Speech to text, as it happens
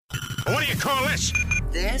What do you call this?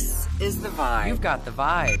 This is The Vibe. You've got The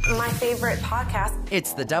Vibe. My favorite podcast.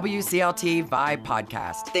 It's the WCLT Vibe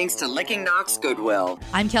Podcast. Thanks to Licking Knox Goodwill.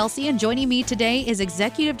 I'm Kelsey, and joining me today is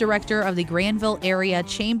Executive Director of the Granville Area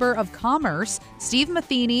Chamber of Commerce, Steve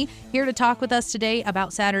Matheny, here to talk with us today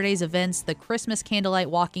about Saturday's events, the Christmas Candlelight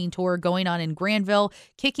Walking Tour going on in Granville,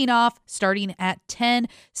 kicking off starting at 10.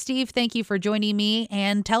 Steve, thank you for joining me,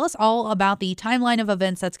 and tell us all about the timeline of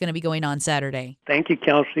events that's going to be going on Saturday. Thank you,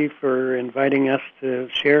 Kelsey, for inviting us to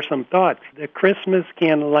share some thoughts. The Christmas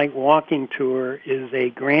Candlelight Walking Tour is a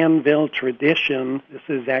Granville tradition. This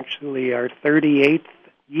is actually our 38th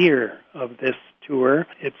year of this tour.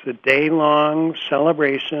 It's a day-long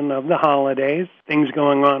celebration of the holidays. Things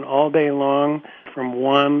going on all day long from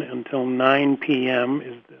 1 until 9 p.m.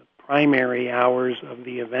 is the primary hours of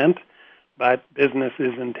the event, but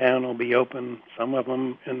businesses in town will be open, some of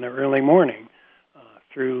them in the early morning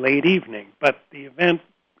through late evening. But the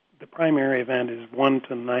primary event is 1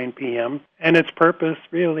 to 9 p.m., and its purpose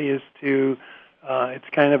really is to, it's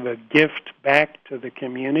kind of a gift back to the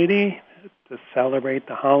community to celebrate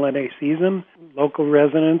the holiday season. Local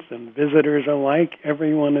residents and visitors alike,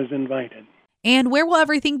 everyone is invited. And where will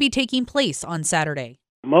everything be taking place on Saturday?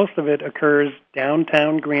 Most of it occurs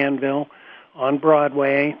downtown Granville on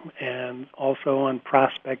Broadway and also on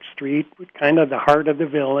Prospect Street, kind of the heart of the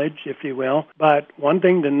village, if you will. But one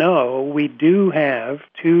thing to know, we do have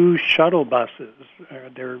 2 shuttle buses.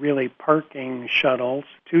 They're really parking shuttles,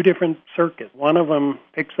 2 different circuits. One of them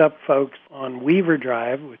picks up folks on Weaver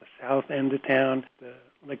Drive, with the south end of town, the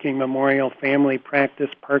Licking Memorial Family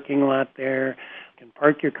Practice parking lot there. You can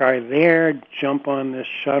park your car there, jump on this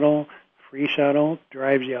shuttle, free shuttle,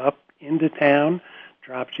 drives you up into town,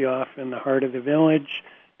 drops you off in the heart of the village,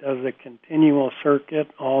 does a continual circuit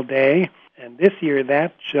all day. And this year,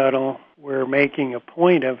 that shuttle, we're making a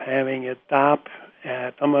point of having it stop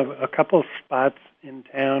at a couple spots in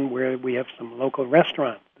town where we have some local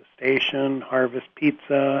restaurants. The Station, Harvest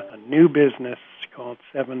Pizza, a new business called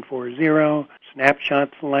 740,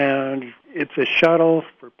 Snapshots Lounge. It's a shuttle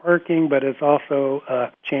for parking, but it's also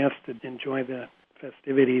a chance to enjoy the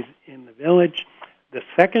festivities in the village. The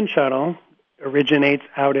second shuttle originates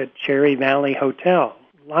out at Cherry Valley Hotel.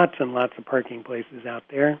 Lots and lots of parking places out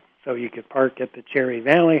there. So you could park at the Cherry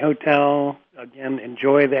Valley Hotel, again,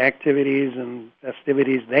 enjoy the activities and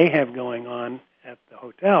festivities they have going on at the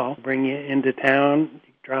hotel, bring you into town,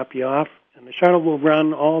 drop you off, and the shuttle will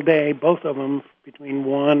run all day, both of them between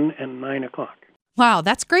 1 and 9 o'clock. Wow,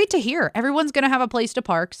 that's great to hear. Everyone's going to have a place to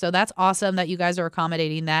park, so that's awesome that you guys are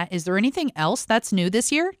accommodating that. Is there anything else that's new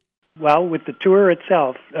this year? Well, with the tour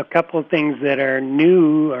itself, a couple of things that are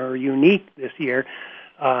new or unique this year.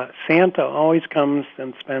 Santa always comes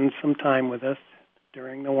and spends some time with us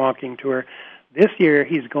during the walking tour. This year,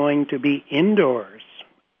 he's going to be indoors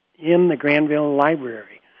in the Granville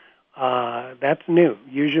Library. That's new.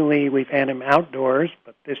 Usually we've had him outdoors,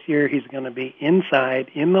 but this year he's going to be inside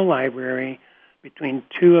in the library between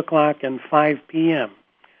 2 o'clock and 5 p.m.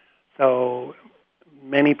 So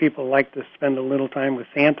many people like to spend a little time with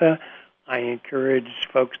Santa. I encourage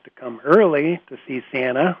folks to come early to see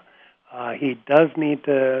Santa. He does need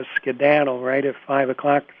to skedaddle right at 5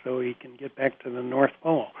 o'clock so he can get back to the North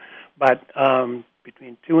Pole. But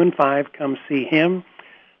between 2 and 5, come see him.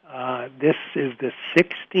 This is the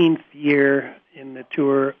 16th year in the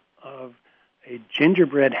tour of a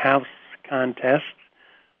gingerbread house contest.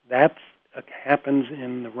 That happens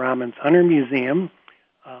in the Robbins Hunter Museum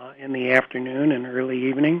in the afternoon and early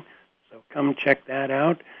evening. So come check that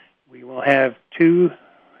out. We will have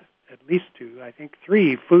at least two, I think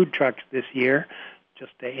 3 food trucks this year,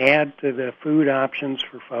 just to add to the food options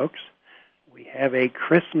for folks. We have a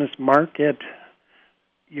Christmas market,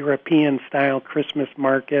 European-style Christmas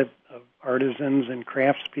market of artisans and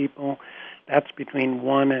craftspeople. That's between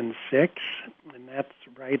 1 and 6, and that's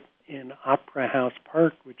right in Opera House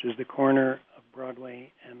Park, which is the corner of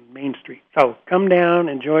Broadway and Main Street. So come down,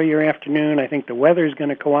 enjoy your afternoon. I think the weather's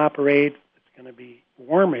going to cooperate. It's going to be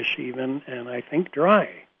warmish even, and I think dry.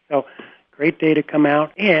 So great day to come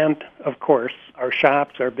out. And, of course, our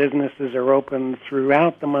shops, our businesses are open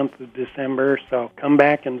throughout the month of December. So come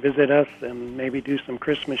back and visit us and maybe do some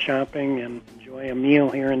Christmas shopping and enjoy a meal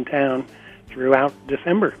here in town throughout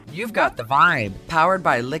December. You've got the Vibe, powered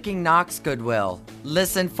by Licking Knox Goodwill.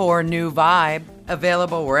 Listen for New Vibe,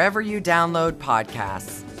 available wherever you download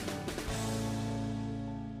podcasts.